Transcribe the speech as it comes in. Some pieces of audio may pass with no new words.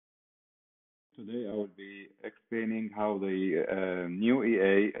Today I will be explaining how the new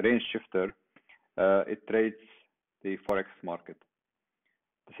EA range shifter it trades the forex market.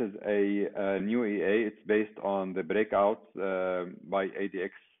 This is a new EA. It's based on the breakout by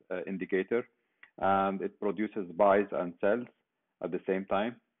ADX indicator, and it produces buys and sells at the same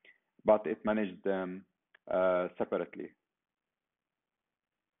time, but it manages them separately.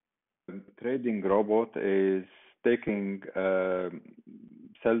 The trading robot is taking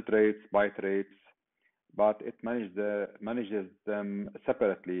sell trades, buy trades, but it manages them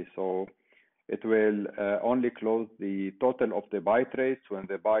separately. So it will only close the total of the buy trades when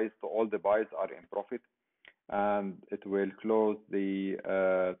the all the buys are in profit, and it will close the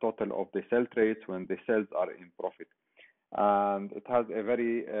total of the sell trades when the sells are in profit. And it has a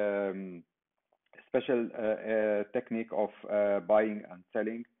very special technique of buying and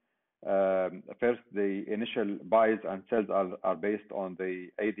selling. First, the initial buys and sells are based on the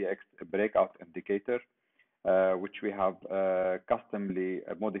ADX breakout indicator, which we have customly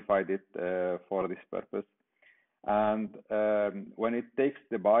modified it for this purpose. And when it takes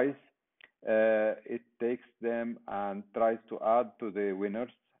the buys, it takes them and tries to add to the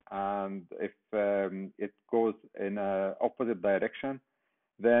winners. And if it goes in an opposite direction,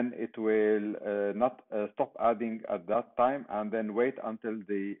 then it will not stop adding at that time, and then wait until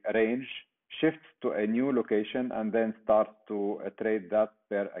the range shifts to a new location and then start to trade that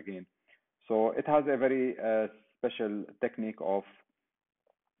pair again. So it has a very special technique of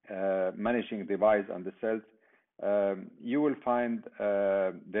managing the buys and the sells. You will find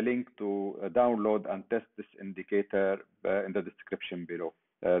the link to download and test this indicator in the description below.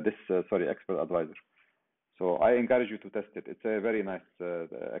 Expert advisor. So I encourage you to test it. It's a very nice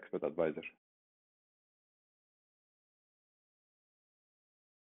expert advisor.